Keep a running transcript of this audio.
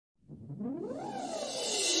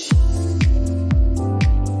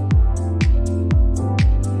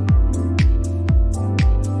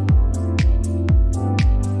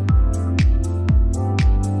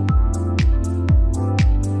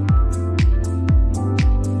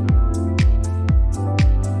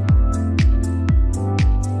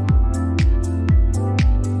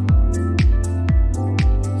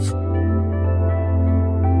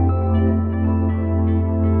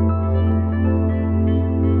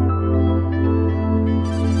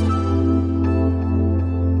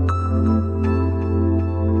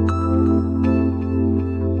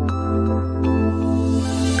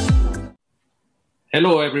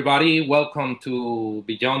Hello, everybody. Welcome to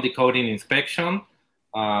Beyond the Coding Inspection.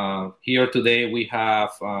 Here today we have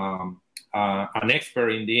an expert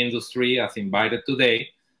in the industry as invited today,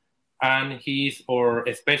 and he's our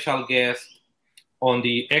special guest on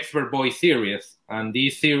the Expert Voice series. And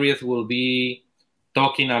this series will be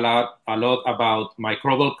talking a lot about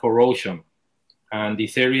microbial corrosion. And the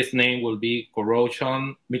series name will be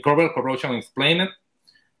Microbial Corrosion Explained.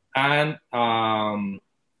 And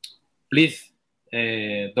please,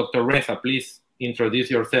 Dr. Reza, please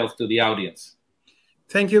introduce yourself to the audience.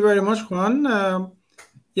 Thank you very much, Juan.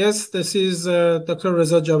 Yes, this is Dr.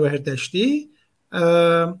 Reza Javaherdasht.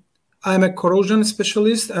 I'm a corrosion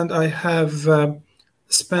specialist, and I have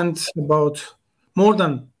spent about more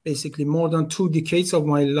than 2 decades of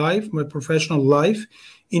my life, my professional life,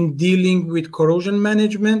 in dealing with corrosion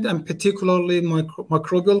management and particularly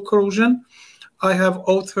microbial corrosion. I have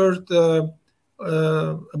authored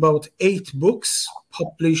about 8 books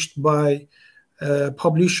published by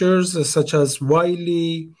publishers such as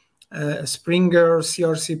Wiley, Springer,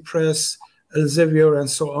 CRC Press, Elsevier, and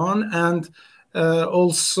so on. And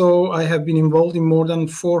also I have been involved in more than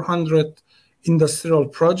 400 industrial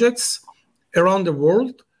projects around the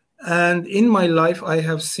world. And in my life, I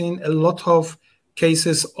have seen a lot of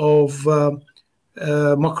cases of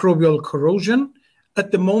microbial corrosion. At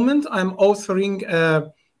the moment, I'm authoring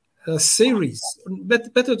a series,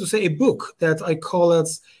 better to say a book, that I call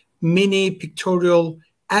as Mini Pictorial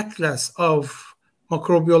Atlas of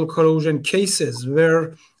Microbial Corrosion Cases,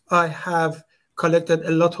 where I have collected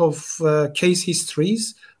a lot of case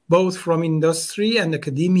histories, both from industry and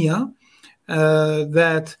academia,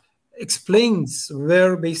 that explains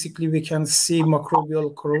where basically we can see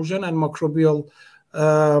microbial corrosion and microbial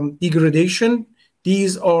degradation.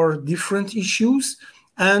 These are different issues.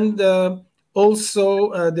 And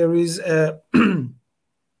also there is a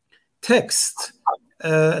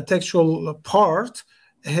textual part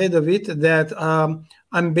ahead of it that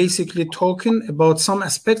I'm basically talking about some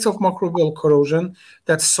aspects of microbial corrosion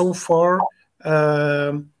that so far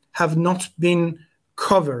have not been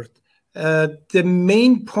covered. The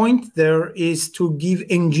main point there is to give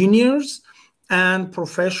engineers and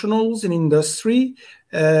professionals in industry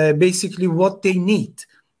basically what they need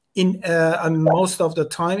and most of the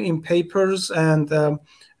time in papers and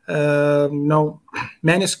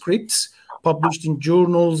manuscripts published in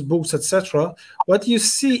journals, books, etc. What you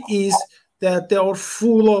see is that they are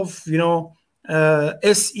full of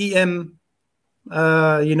SEM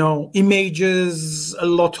images, a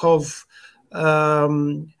lot of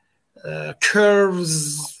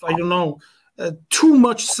curves, too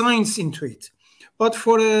much science into it. But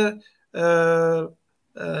for a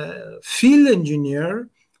field engineer,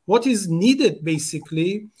 what is needed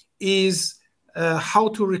basically is how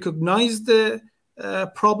to recognize the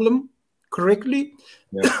problem correctly,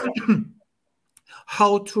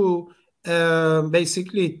 how to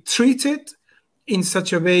basically treat it in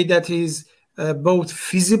such a way that is both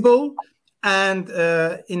feasible and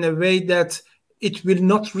in a way that it will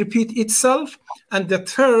not repeat itself. And the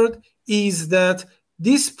third is that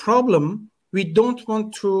this problem, we don't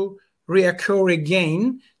want to reoccur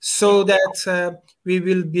again, so that we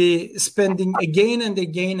will be spending again and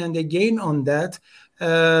again and again on that,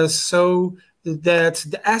 so that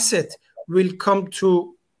the asset will come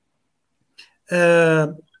to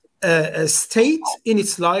a state in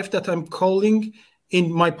its life that I'm calling,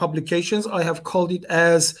 in my publications, I have called it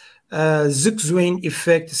as Zugzwang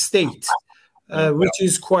effect state, which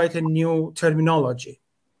is quite a new terminology.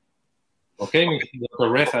 Okay, Dr.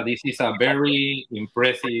 Reza, this is a very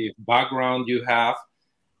impressive background you have,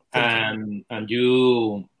 and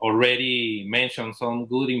you already mentioned some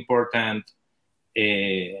good, important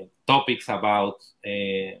topics about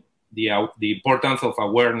the importance of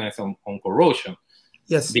awareness on corrosion.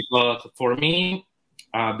 Yes. Because for me,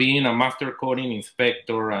 being a master coating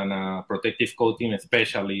inspector and a protective coating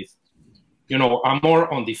specialist, I'm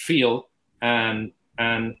more on the field, and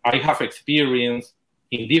I have experience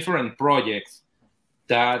in different projects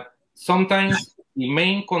that sometimes the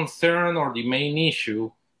main concern or the main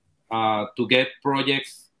issue to get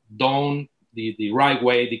projects done the right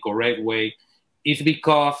way, the correct way, is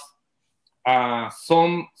because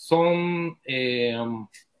some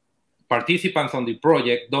participants on the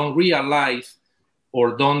project don't realize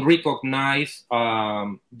or don't recognize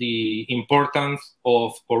the importance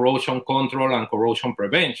of corrosion control and corrosion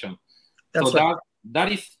prevention. That's so right.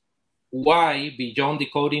 that is why Beyond the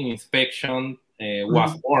Coding Inspection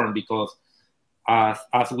was born, because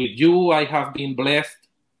as with you, I have been blessed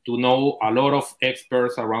to know a lot of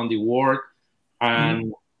experts around the world,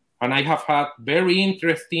 and I have had very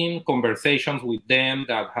interesting conversations with them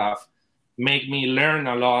that have make me learn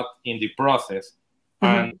a lot in the process.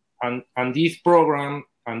 Mm-hmm. And this program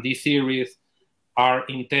and this series are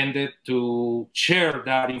intended to share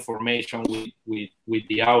that information with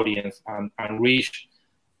the audience and reach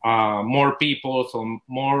more people, so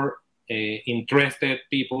more interested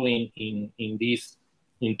people in this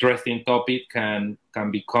interesting topic can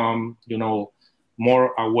become, you know,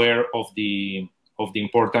 more aware of the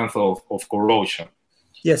importance of corrosion.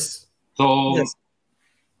 Yes. So yes.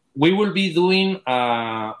 we will be doing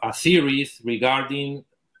a series regarding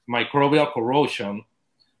microbial corrosion.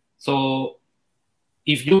 So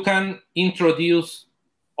if you can introduce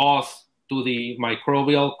us to the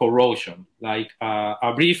microbial corrosion, like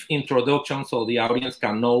a brief introduction so the audience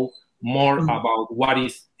can know more about what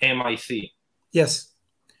is MIC. Yes.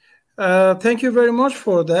 Thank you very much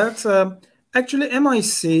for that. Actually,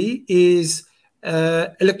 MIC is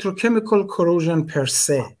electrochemical corrosion per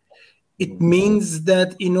se. It means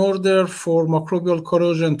that in order for microbial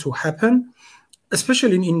corrosion to happen,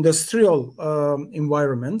 especially in industrial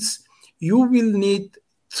environments, you will need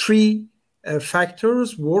three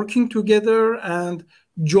factors working together and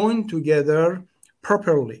joined together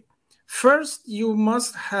properly. First, you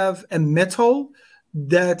must have a metal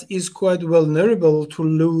that is quite vulnerable to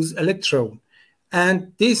lose electron,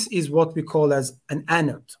 and this is what we call as an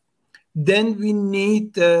anode. Then we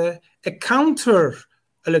need a counter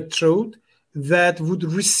electrode that would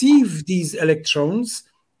receive these electrons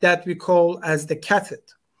that we call as the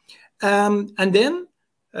cathode. And then,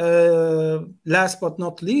 last but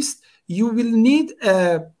not least, you will need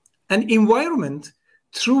an environment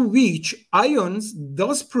through which ions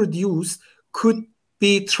thus produced could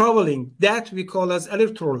be traveling, that we call as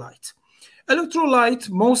electrolyte. Electrolyte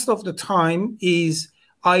most of the time is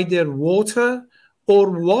either water or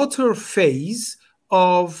water phase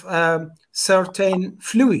of certain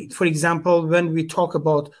fluid. For example, when we talk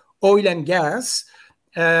about oil and gas,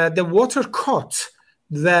 the water cut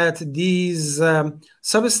that these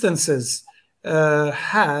substances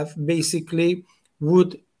have basically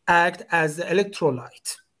would act as the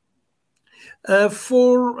electrolyte.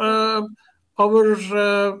 For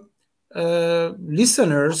our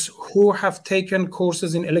listeners who have taken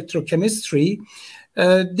courses in electrochemistry,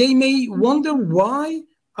 they may wonder why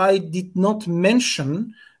I did not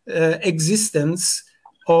mention existence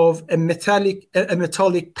of a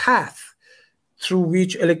metallic path through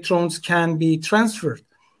which electrons can be transferred.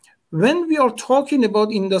 When we are talking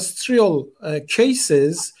about industrial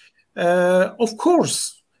cases, of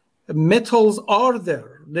course, metals are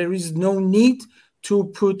there. There is no need to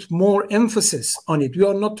put more emphasis on it. We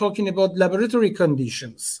are not talking about laboratory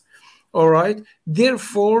conditions, all right?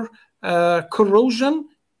 Therefore, corrosion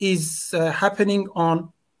is happening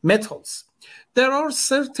on metals. There are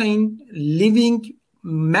certain living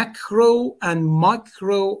macro and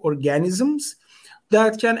microorganisms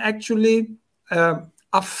that can actually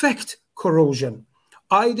affect corrosion,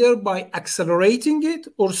 either by accelerating it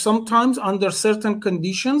or sometimes under certain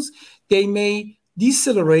conditions, they may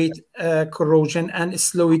decelerate corrosion and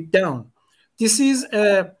slow it down. This is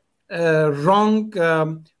a wrong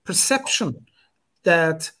perception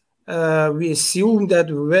that we assume that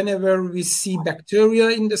whenever we see bacteria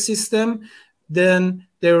in the system, then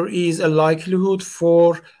there is a likelihood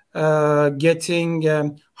for getting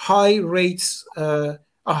high rates,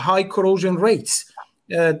 high corrosion rates.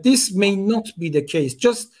 This may not be the case.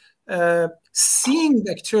 Just seeing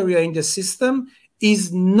bacteria in the system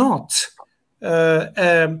is not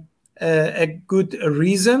a good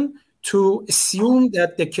reason to assume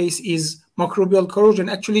that the case is microbial corrosion.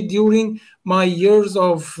 Actually, during my years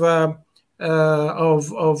of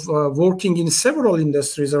working in several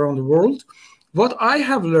industries around the world, what I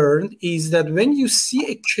have learned is that when you see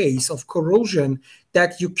a case of corrosion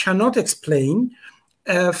that you cannot explain,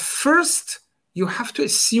 first you have to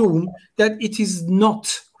assume that it is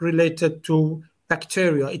not related to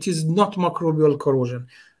bacteria. It is not microbial corrosion.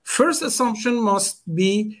 First assumption must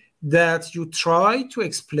be that you try to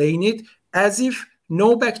explain it as if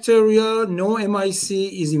no bacteria, no MIC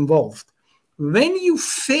is involved. When you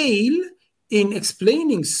fail in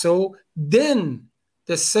explaining so, then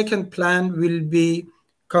the second plan will be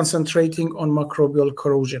concentrating on microbial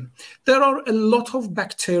corrosion. There are a lot of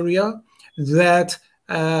bacteria that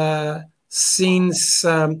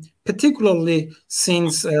particularly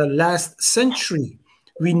since last century,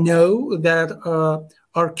 we know that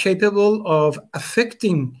are capable of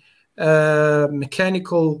affecting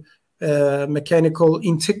mechanical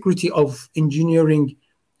integrity of engineering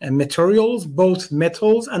materials, both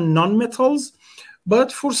metals and non-metals.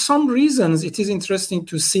 But for some reasons, it is interesting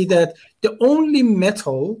to see that the only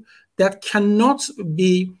metal that cannot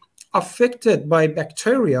be affected by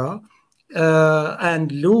bacteria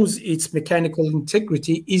and lose its mechanical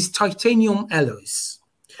integrity is titanium alloys.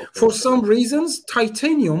 Okay. For some reasons,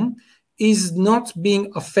 titanium is not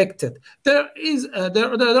being affected. There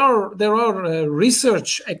are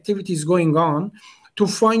research activities going on to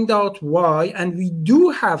find out why, and we do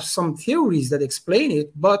have some theories that explain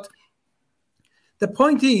it, but the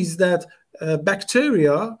point is that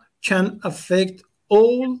bacteria can affect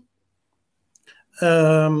all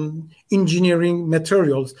engineering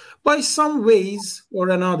materials by some ways or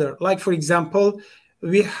another. Like, for example,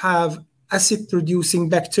 we have acid-producing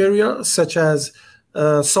bacteria, such as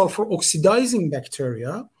sulfur oxidizing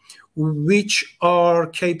bacteria, which are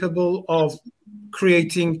capable of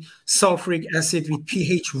creating sulfuric acid with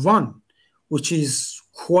pH 1, which is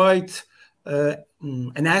quite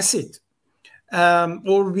an acid.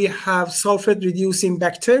 Or we have sulfate-reducing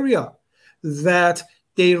bacteria that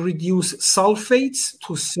they reduce sulfates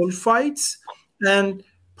to sulfites, and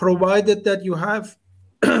provided that you have,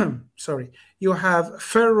 you have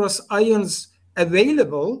ferrous ions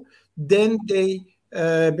available, then they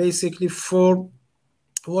basically form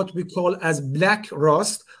what we call as black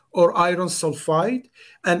rust or iron sulfide.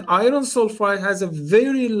 And iron sulfide has a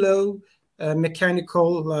very low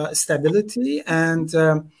mechanical stability, and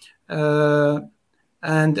I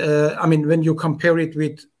mean, when you compare it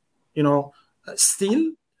with,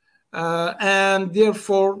 steel, and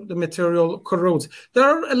therefore the material corrodes. There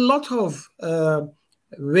are a lot of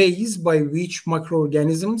ways by which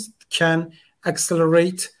microorganisms can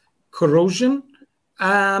accelerate corrosion,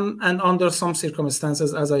 and under some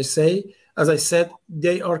circumstances, as I said,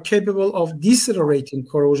 they are capable of decelerating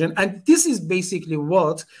corrosion. And this is basically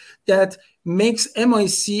what that makes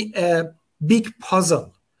MIC a big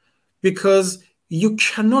puzzle, because you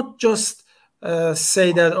cannot just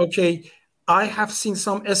say that, okay, I have seen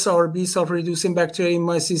some SRB, sulfur-reducing bacteria, in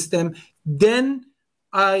my system, then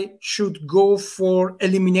I should go for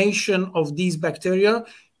elimination of these bacteria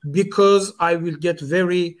because I will get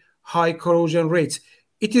very high corrosion rates.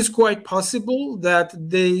 It is quite possible that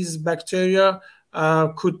these bacteria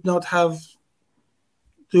could not have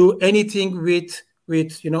do anything with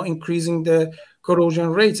increasing the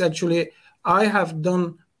corrosion rates. Actually, I have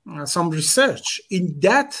done some research. In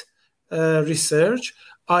that research,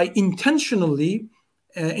 I intentionally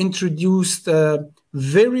introduced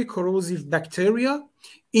very corrosive bacteria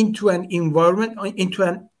into an environment, into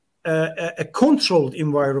a controlled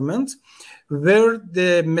environment, where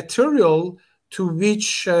the material to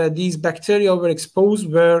which these bacteria were exposed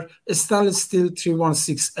were stainless steel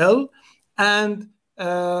 316L. And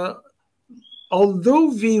although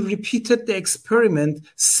we repeated the experiment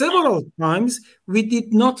several times, we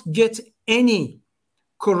did not get any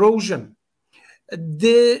corrosion.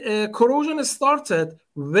 The corrosion started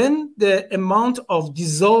when the amount of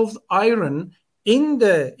dissolved iron in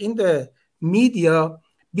the media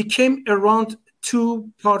became around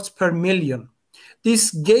 2 parts per million.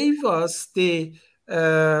 This gave us the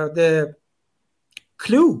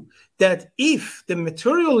clue that if the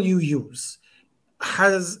material you use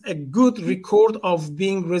has a good record of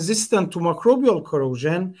being resistant to microbial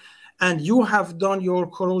corrosion, and you have done your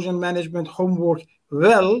corrosion management homework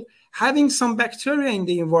well, having some bacteria in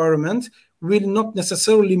the environment will not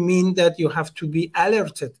necessarily mean that you have to be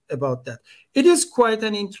alerted about that. It is quite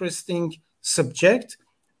an interesting subject.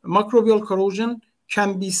 Microbial corrosion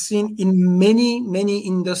can be seen in many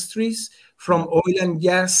industries, from oil and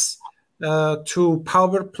gas to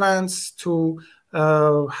power plants, to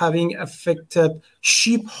having affected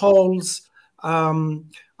ship hulls,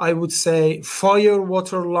 I would say fire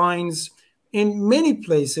water lines. In many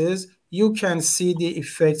places, you can see the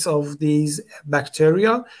effects of these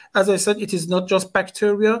bacteria. As I said, it is not just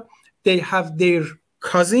bacteria. They have their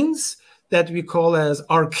cousins that we call as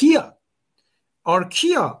archaea.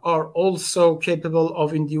 Archaea are also capable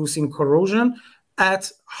of inducing corrosion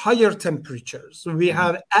at higher temperatures. We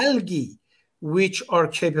have algae, which are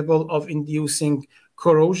capable of inducing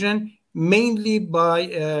corrosion, mainly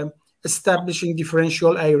by establishing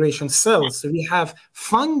differential aeration cells. We have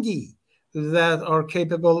fungi that are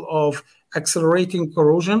capable of accelerating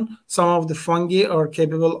corrosion. Some of the fungi are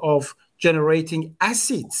capable of generating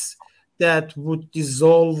acids that would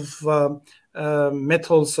dissolve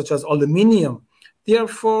metals such as aluminium.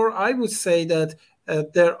 Therefore, I would say that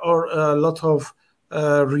there are a lot of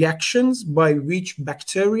reactions by which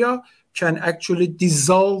bacteria can actually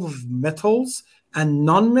dissolve metals and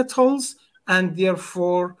non-metals, and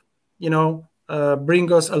therefore,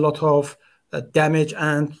 bring us a lot of damage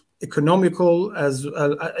and economic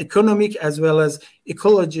as well as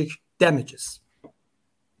ecologic damages.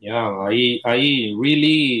 Yeah, I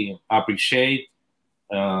really appreciate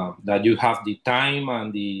that you have the time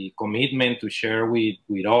and the commitment to share with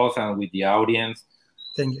us and with the audience.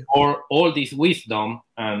 Thank you. For all this wisdom,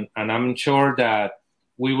 and I'm sure that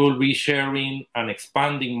we will be sharing and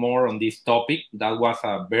expanding more on this topic. That was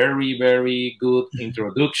a very, very good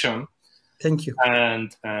introduction. Thank you.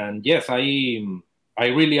 And yes, I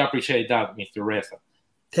really appreciate that, Mr. Reza.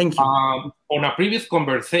 Thank you. On a previous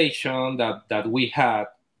conversation that we had,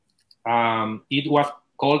 it was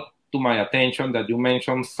called to my attention that you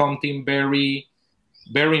mentioned something very,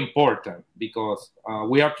 very important, because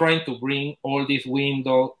we are trying to bring all this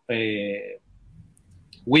wisdom,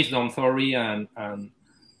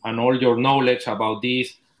 and all your knowledge about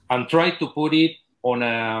this, and try to put it on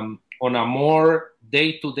a more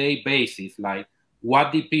day-to-day basis, like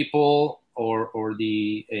what the people or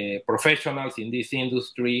the professionals in this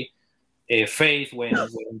industry face when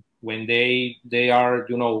they are,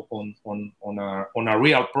 you know, on a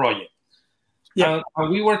real project. Yeah. And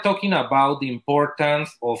we were talking about the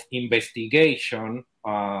importance of investigation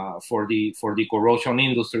for the corrosion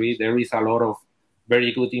industry. There is a lot of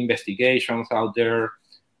very good investigations out there,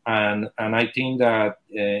 and I think that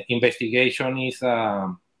investigation is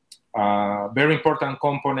a very important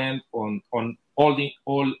component on all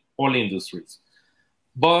industries.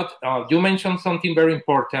 But you mentioned something very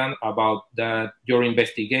important about that your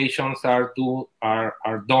investigations are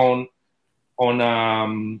done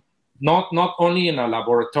on not only in a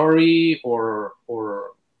laboratory or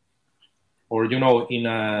you know, in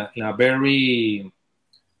a very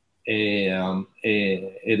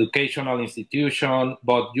educational institution,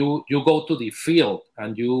 but you go to the field,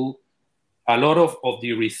 and a lot of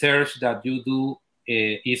the research that you do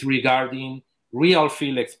is regarding real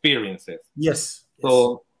field experiences. Yes.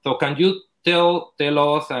 So can you tell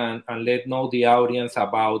us and let know the audience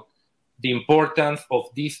about the importance of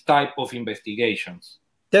this type of investigations?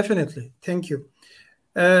 Definitely. Thank you.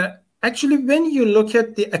 Actually, when you look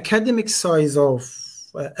at the academic size of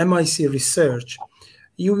MIC research,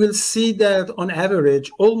 you will see that on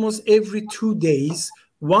average, almost every 2 days,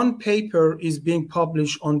 one paper is being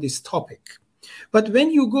published on this topic. But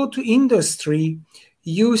when you go to industry,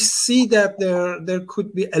 you see that there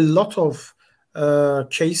could be a lot of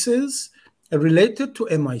cases related to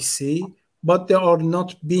MIC, but they are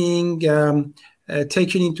not being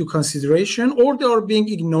taken into consideration, or they are being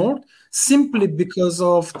ignored simply because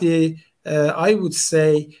of the, I would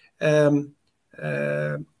say,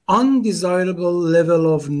 undesirable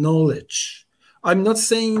level of knowledge. I'm not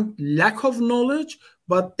saying lack of knowledge,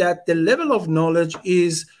 but that the level of knowledge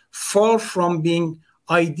is far from being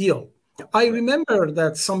ideal. I remember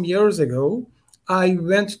that some years ago, I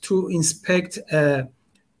went to inspect a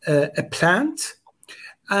plant,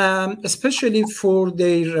 especially for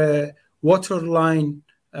their water line,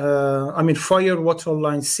 fire water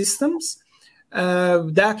line systems.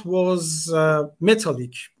 That was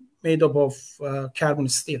metallic, made up of carbon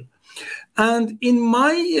steel. And in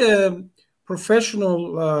my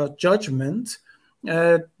professional judgment,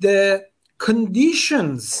 the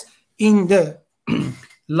conditions in the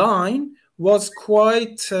line was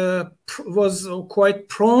quite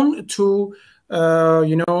prone to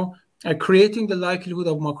creating the likelihood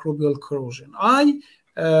of microbial corrosion. I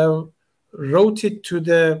wrote it to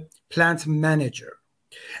the plant manager,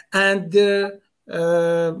 and the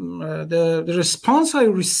response I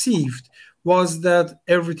received was that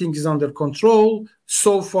everything is under control.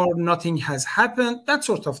 So far, nothing has happened, that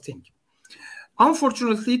sort of thing.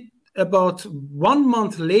 Unfortunately, about 1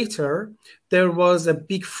 month later, there was a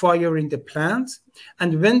big fire in the plant.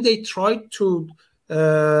 And when they tried to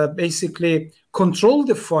basically control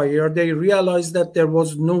the fire, they realized that there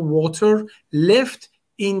was no water left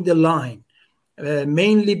in the line,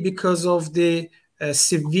 mainly because of the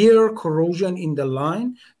severe corrosion in the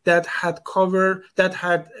line that had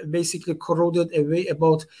basically corroded away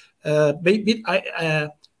about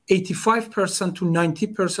 85% to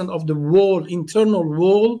 90% of the wall, internal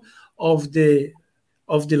wall of the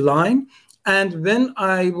line. And when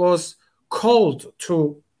I was called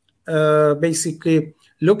to basically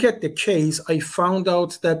look at the case, I found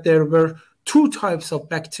out that there were 2 types of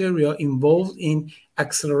bacteria involved in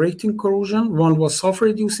accelerating corrosion. One was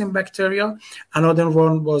sulfur-reducing bacteria, another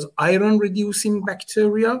one was iron-reducing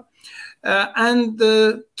bacteria. And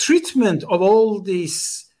the treatment of all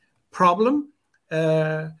this problem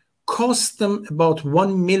cost them about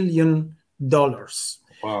 $1 million.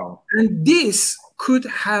 Wow. And this could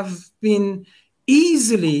have been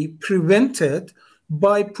easily prevented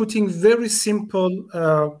by putting very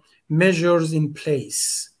simple measures in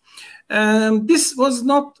place. This was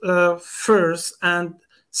not first and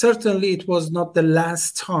certainly it was not the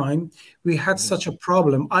last time we had such a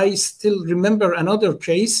problem. I still remember another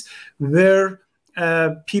case where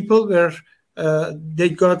people were, they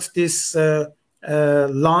got this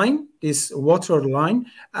line, this water line,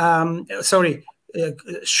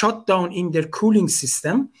 shut down in their cooling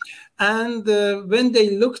system. And when they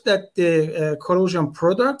looked at the corrosion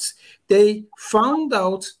products, they found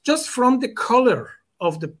out just from the color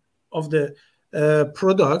of the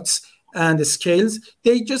products and the scales,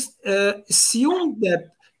 they just assumed that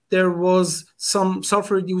there was some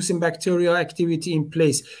sulfur-reducing bacteria activity in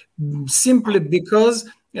place, simply because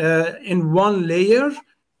in one layer,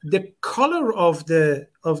 the color of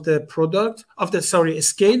the product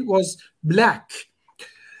scale was black.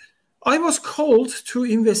 I was called to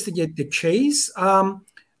investigate the case, and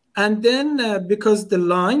then because the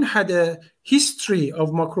line had a history of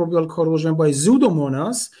microbial corrosion by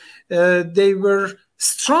Pseudomonas, they were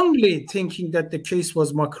strongly thinking that the case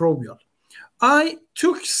was microbial. I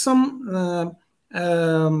took some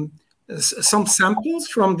samples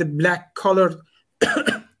from the black colored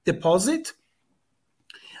deposit,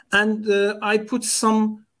 and I put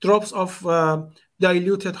some drops of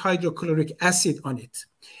diluted hydrochloric acid on it.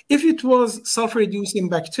 If it was sulfur-reducing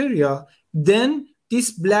bacteria, then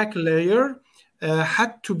this black layer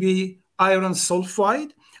had to be iron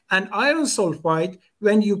sulfide, and iron sulfide,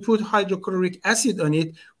 when you put hydrochloric acid on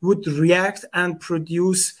it, would react and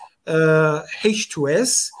produce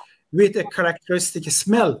H2S with a characteristic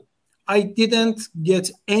smell. I didn't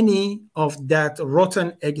get any of that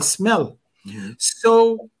rotten egg smell. Mm-hmm.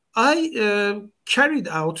 So I carried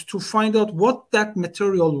out to find out what that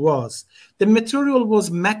material was. The material was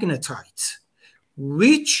magnetite,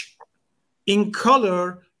 which in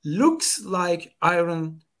color looks like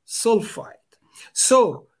iron sulfide.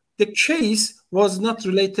 So the case was not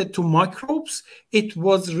related to microbes. It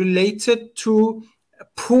was related to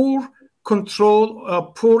poor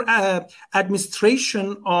control, poor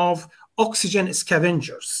administration of oxygen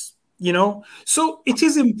scavengers, you know? So it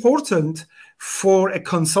is important for a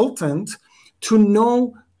consultant to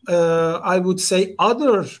know, I would say,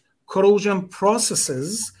 other corrosion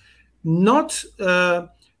processes, not to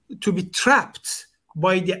be trapped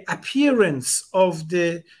by the appearance of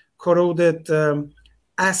the corroded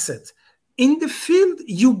asset. In the field,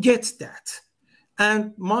 you get that.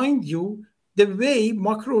 And mind you, the way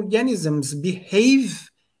microorganisms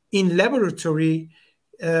behave in laboratory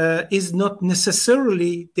is not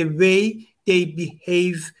necessarily the way they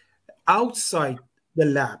behave outside the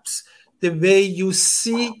labs. The way you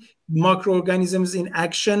see microorganisms in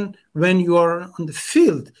action when you are on the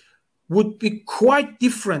field would be quite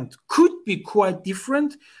different, could be quite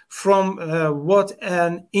different from what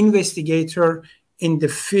an investigator in the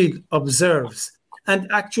field observes. And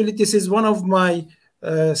actually, this is one of my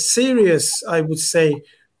serious, I would say,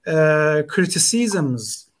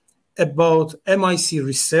 criticisms about MIC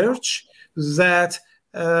research, that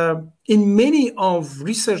in many of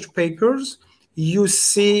research papers, you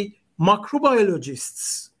see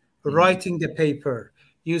microbiologists writing the paper.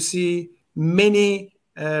 You see many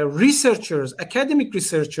researchers, academic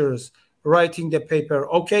researchers writing the paper.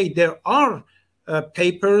 Okay, there are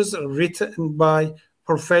papers written by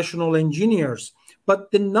professional engineers,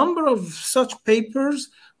 but the number of such papers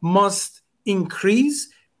must increase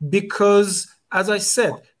because, as I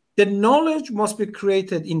said, the knowledge must be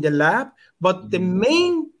created in the lab, but the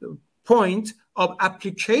main point of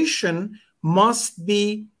application must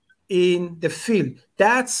be in the field.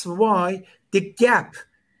 That's why the gap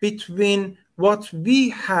between what we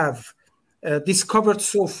have discovered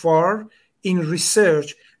so far in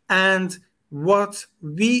research and what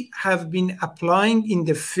we have been applying in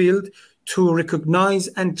the field to recognize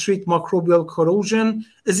and treat microbial corrosion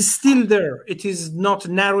is still there. It is not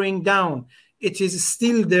narrowing down. It is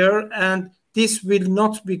still there, and this will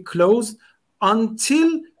not be closed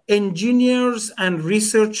until engineers and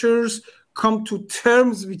researchers come to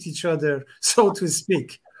terms with each other, so to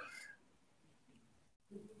speak.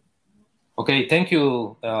 Okay, thank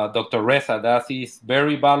you, Dr. Reza. That is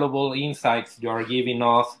very valuable insights you are giving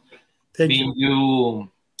us. Being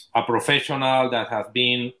you a professional that has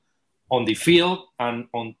been on the field and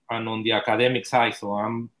on the academic side. So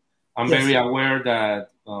I'm very aware that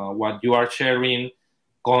what you are sharing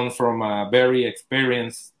comes from a very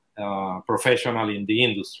experienced professional in the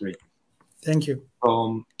industry. Thank you.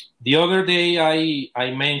 The other day I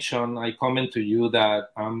comment to you that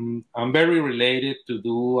I'm very related to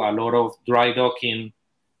do a lot of dry docking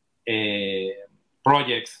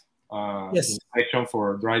projects, inspection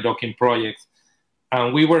for dry docking projects.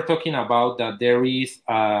 And we were talking about that there is,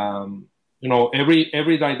 you know,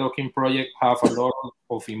 every dry docking project have a lot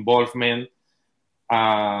of involvement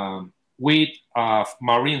with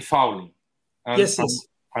marine fouling. And, yes, yes.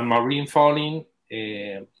 and marine fouling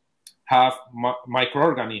have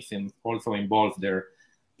microorganisms also involved there.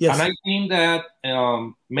 Yes. And I think that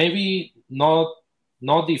maybe not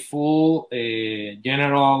the full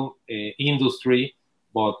general industry,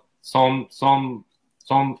 but some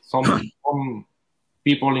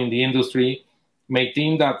people in the industry may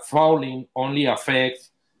think that fouling only affects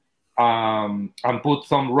and put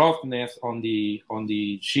some roughness on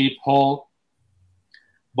the ship hull,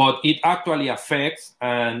 but it actually affects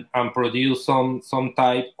and produce some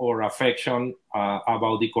type or affection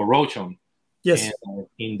about the corrosion. Yes.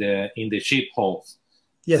 In the ship hulls.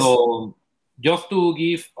 Yes. So just to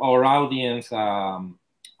give our audience a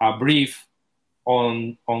brief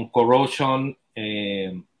on corrosion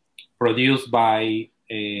produced by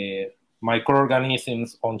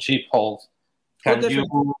microorganisms on ship hulls, can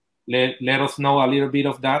you let us know a little bit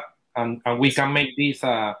of that, and we can make this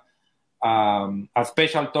a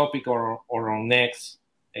special topic or our next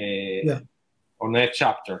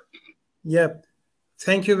chapter. Yeah.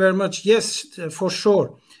 Thank you very much. Yes, for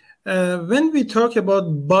sure. When we talk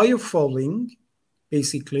about biofouling,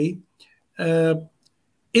 basically,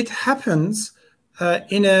 it happens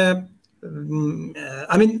in a,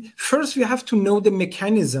 I mean, first we have to know the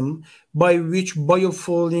mechanism by which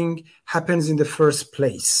biofouling happens in the first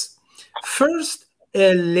place. First,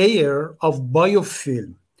 a layer of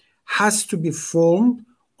biofilm has to be formed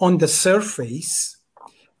on the surface,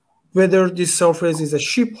 whether this surface is a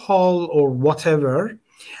ship hull or whatever.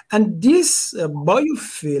 And this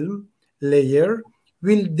biofilm layer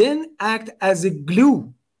will then act as a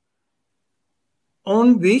glue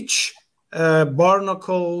on which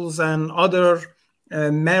barnacles and other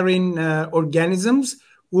marine organisms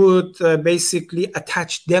would basically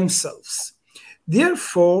attach themselves.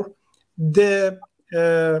 Therefore, the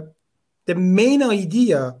main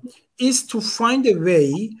idea is to find a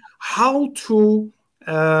way how to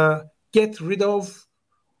get rid of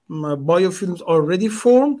biofilms already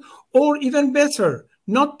formed, or even better,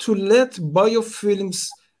 not to let biofilms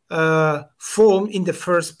form in the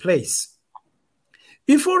first place.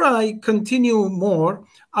 Before I continue more,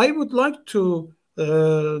 I would like to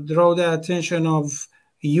draw the attention of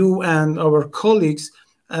you and our colleagues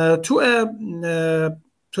to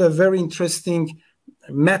a very interesting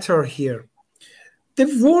matter here. The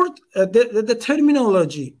word, the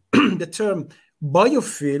terminology, the term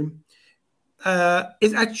biofilm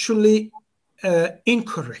is actually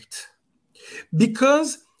incorrect,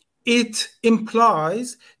 because it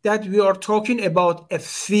implies that we are talking about a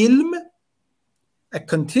film, a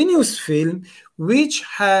continuous film, which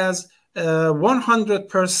has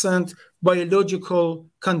 100% biological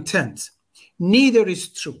content. Neither is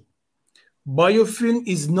true. Biofilm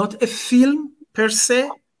is not a film per se,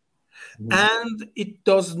 and it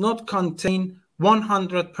does not contain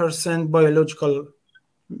 100% biological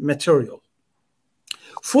material.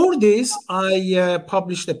 For this, I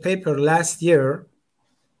published a paper last year,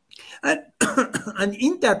 and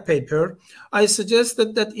in that paper, I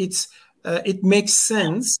suggested that it makes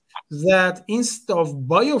sense that instead of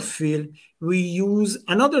biofilm, we use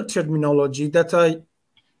another terminology that I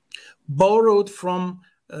borrowed from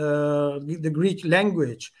the Greek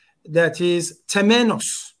language, that is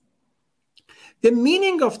temenos. The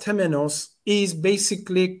meaning of temenos is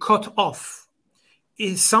basically cut off.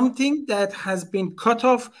 Is something that has been cut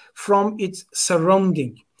off from its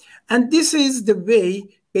surrounding. And this is the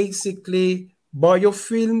way basically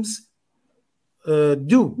biofilms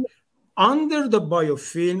do. Under the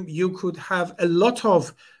biofilm, you could have a lot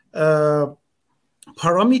of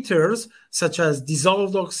parameters such as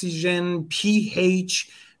dissolved oxygen, pH,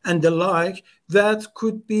 and the like, that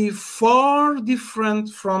could be far different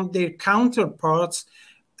from their counterparts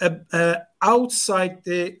outside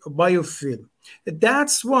the biofilm.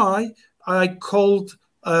 That's why I called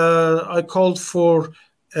for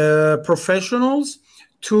professionals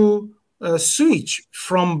to switch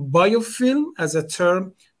from biofilm as a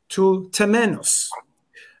term to temenos.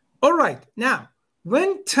 All right, now,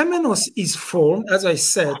 when temenos is formed, as I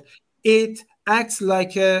said, it acts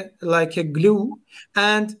like a glue,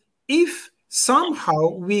 and if somehow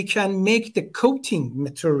we can make the coating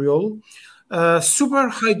material super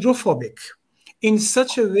hydrophobic in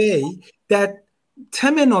such a way that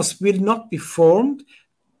temenos will not be formed,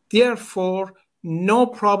 therefore no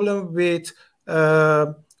problem with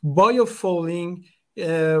biofouling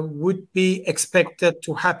would be expected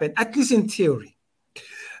to happen, at least in theory.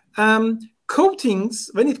 Coatings,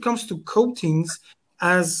 when it comes to coatings,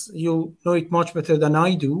 as you know it much better than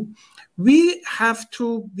I do, we have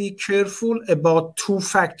to be careful about two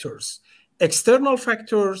factors. external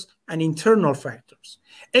factors and internal factors.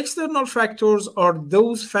 External factors are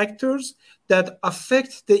those factors that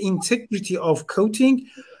affect the integrity of coating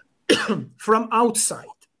from outside.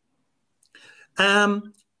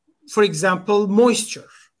 For example, moisture,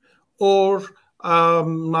 or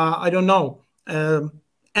I don't know,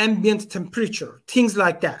 ambient temperature, things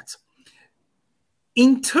like that.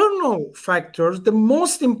 Internal factors, the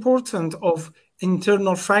most important of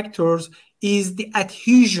internal factors is the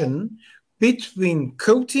adhesion between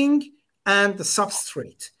coating and the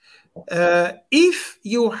substrate. If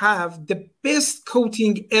you have the best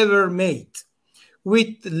coating ever made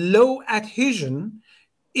with low adhesion,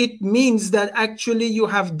 it means that actually you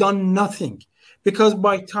have done nothing, because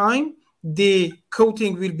by time the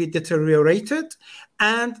coating will be deteriorated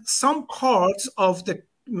and some parts of the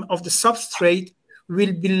substrate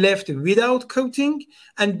will be left without coating,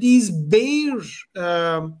 and these bare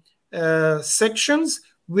sections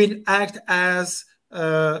will act as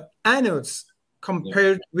anodes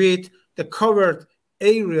compared with the covered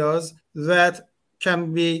areas that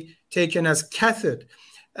can be taken as cathode.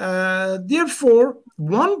 Therefore,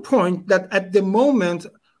 one point that at the moment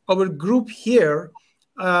our group here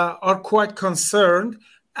are quite concerned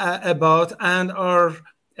about and are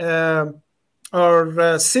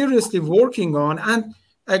seriously working on, and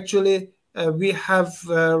actually we have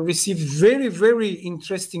received very, very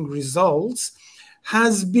interesting results,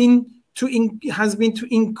 has been to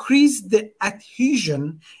increase the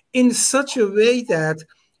adhesion in such a way that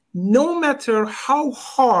no matter how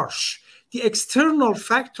harsh the external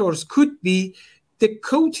factors could be, the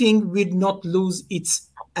coating will not lose its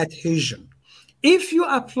adhesion. If you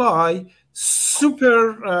apply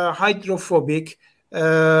super hydrophobic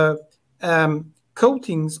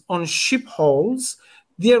coatings on ship hulls,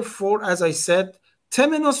 therefore, as I said,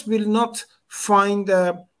 temenos will not find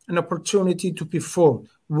an opportunity to perform.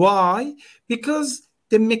 Why? Because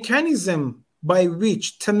the mechanism by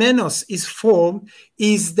which temenos is formed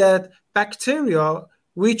is that bacteria,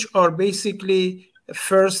 which are basically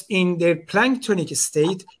first in their planktonic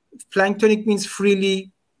state. Planktonic means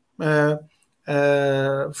freely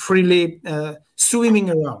swimming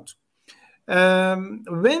around.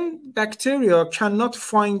 When bacteria cannot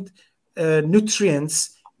find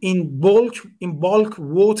nutrients in bulk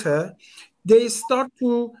water, they start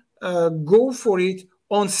to go for it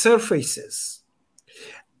on surfaces.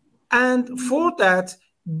 And for that,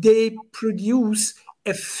 they produce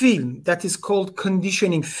a film that is called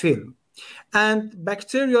conditioning film. And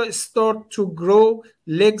bacteria start to grow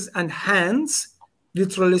legs and hands,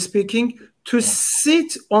 literally speaking, to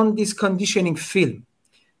sit on this conditioning film.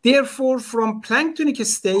 Therefore, from planktonic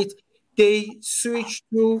state, they switch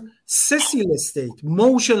to sessile state,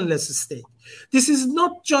 motionless state. This is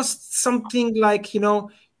not just something like,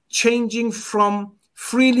 changing from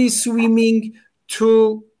freely swimming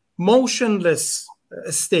to motionless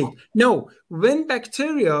state. No, when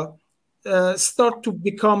bacteria start to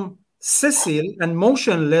become sessile and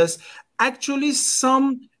motionless, actually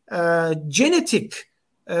some genetic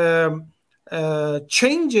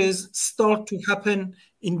changes start to happen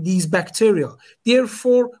in these bacteria.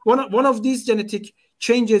 Therefore, one of these genetic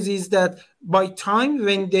changes is that by time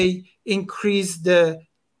when they increase their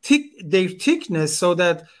thickness so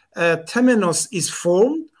that temenos is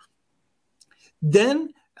formed,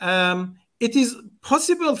 then it is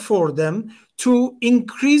possible for them to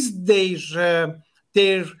increase their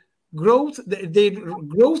growth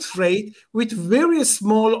rate with very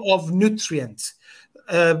small of nutrients.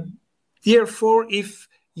 Therefore, if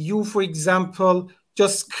you, for example,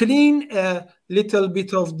 just clean a little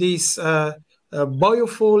bit of this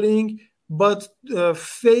biofouling, but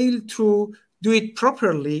fail to do it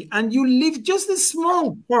properly, and you leave just a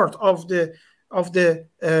small part of the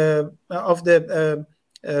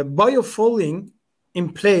biofouling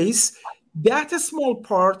in place, that small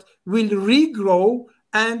part will regrow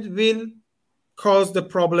and will cause the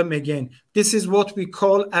problem again. This is what we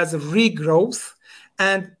call as regrowth.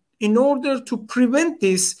 And in order to prevent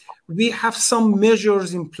this, we have some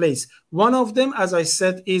measures in place. One of them, as I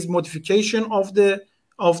said, is modification of the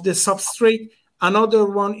substrate. Another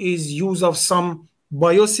one is use of some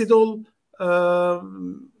biocidal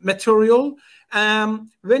material.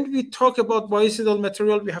 When we talk about biocidal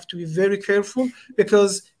material, we have to be very careful,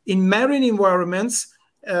 because in marine environments,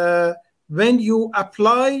 when you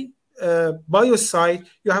apply biocide,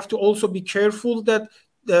 you have to also be careful that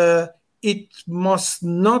it must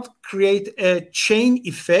not create a chain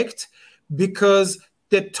effect, because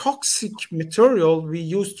the toxic material we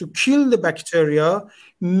use to kill the bacteria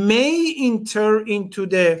may enter into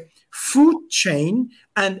the food chain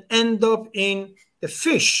and end up in the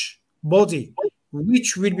fish body.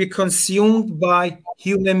 which will be consumed by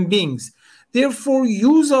human beings. Therefore,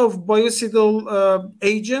 use of biocidal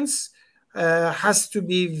agents has to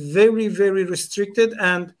be very, very restricted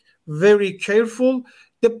and very careful.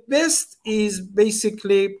 The best is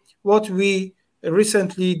basically what we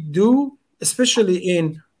recently do,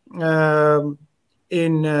 especially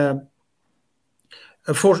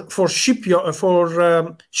for ship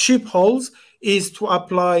hulls, is to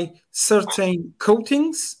apply certain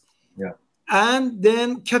coatings, and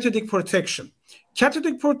then cathodic protection.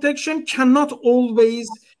 Cathodic protection cannot always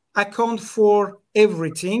account for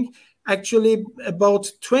everything. Actually,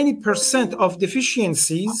 about 20% of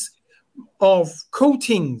deficiencies of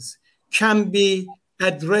coatings can be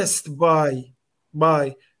addressed by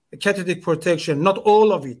cathodic protection, not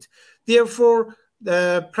all of it. Therefore,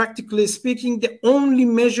 practically speaking, the only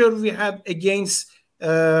measure we have against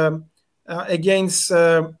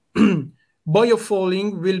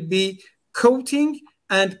biofouling will be coating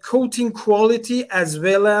and coating quality, as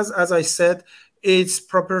well as I said, its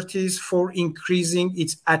properties for increasing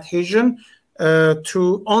its adhesion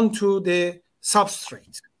onto the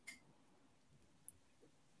substrate.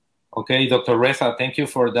 Okay, Dr. Reza, thank you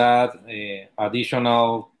for that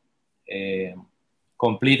additional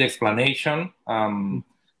complete explanation.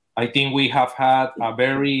 I think we have had a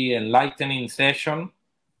very enlightening session.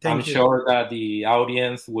 I'm sure that the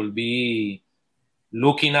audience will be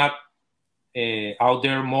looking up out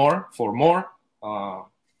there for more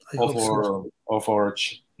of our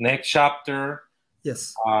next chapter.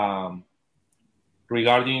 Yes.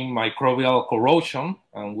 Regarding microbial corrosion,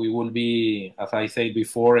 and we will be, as I said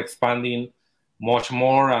before, expanding much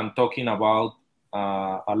more and talking about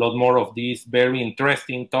a lot more of this very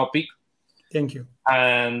interesting topic. Thank you.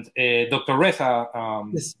 And Dr. Reza,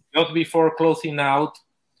 yes. Just before closing out,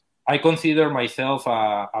 I consider myself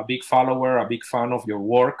a big follower, a big fan of your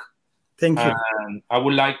work. Thank you. And I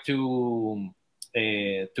would like to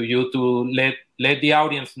let the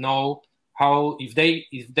audience know how, if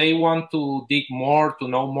they want to dig more, to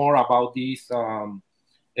know more about this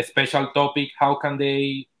special topic, how can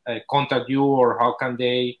they contact you, or how can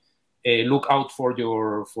they look out for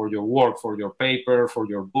your work, for your paper, for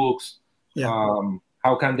your books?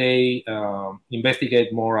 How can they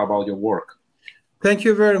investigate more about your work? Thank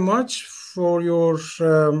you very much for your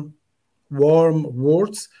warm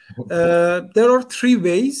words. There are 3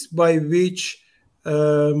 ways by which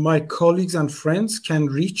my colleagues and friends can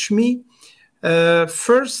reach me.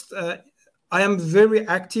 First, I am very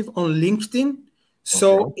active on LinkedIn.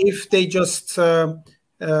 So if they just give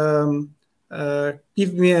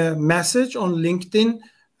me a message on LinkedIn,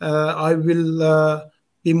 I will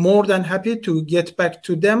be more than happy to get back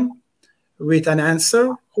to them with an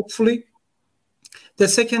answer, hopefully. The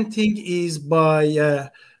second thing is by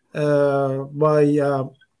my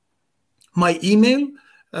email.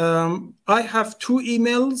 I have 2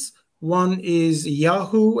 emails. One is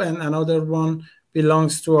Yahoo, and another one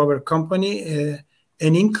belongs to our company,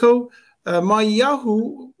 Eninco. My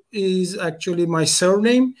Yahoo is actually my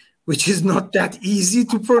surname, which is not that easy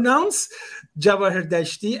to pronounce,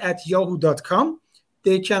 javaherdashti@yahoo.com.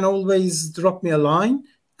 They can always drop me a line,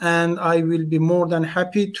 and I will be more than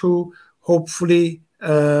happy to hopefully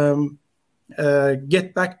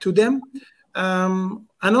get back to them.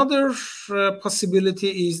 Another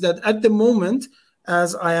possibility is that at the moment,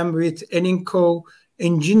 as I am with Eninco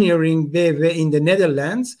Engineering BV in the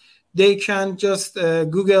Netherlands, they can just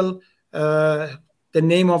Google the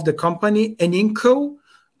name of the company, Eninco,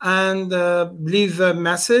 and leave a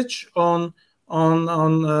message on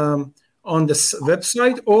the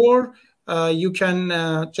website, or you can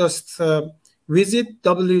just visit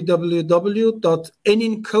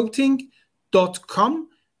www.enincoating.com,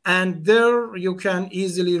 and there you can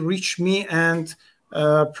easily reach me and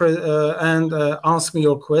ask me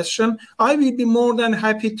your question. I will be more than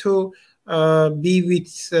happy to be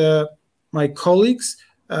with my colleagues,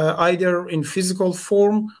 either in physical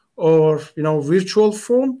form or virtual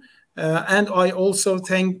form. And I also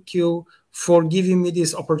thank you for giving me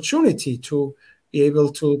this opportunity to be able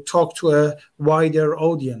to talk to a wider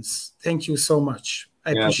audience. Thank you so much.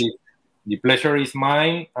 I appreciate it. The pleasure is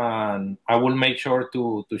mine, and I will make sure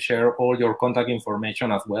to share all your contact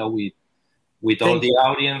information as well with all the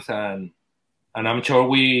audience, and I'm sure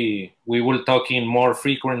we will talk in more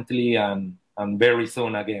frequently and very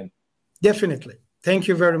soon again. Definitely. Thank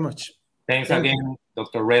you very much. Thanks again,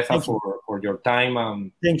 Dr. Reza, for your time,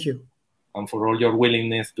 and thank you, and for all your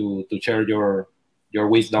willingness to share your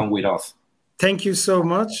wisdom with us. Thank you so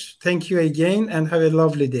much. Thank you again, and have a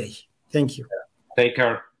lovely day. Thank you. Take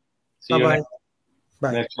care. See you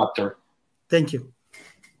next chapter. Thank you.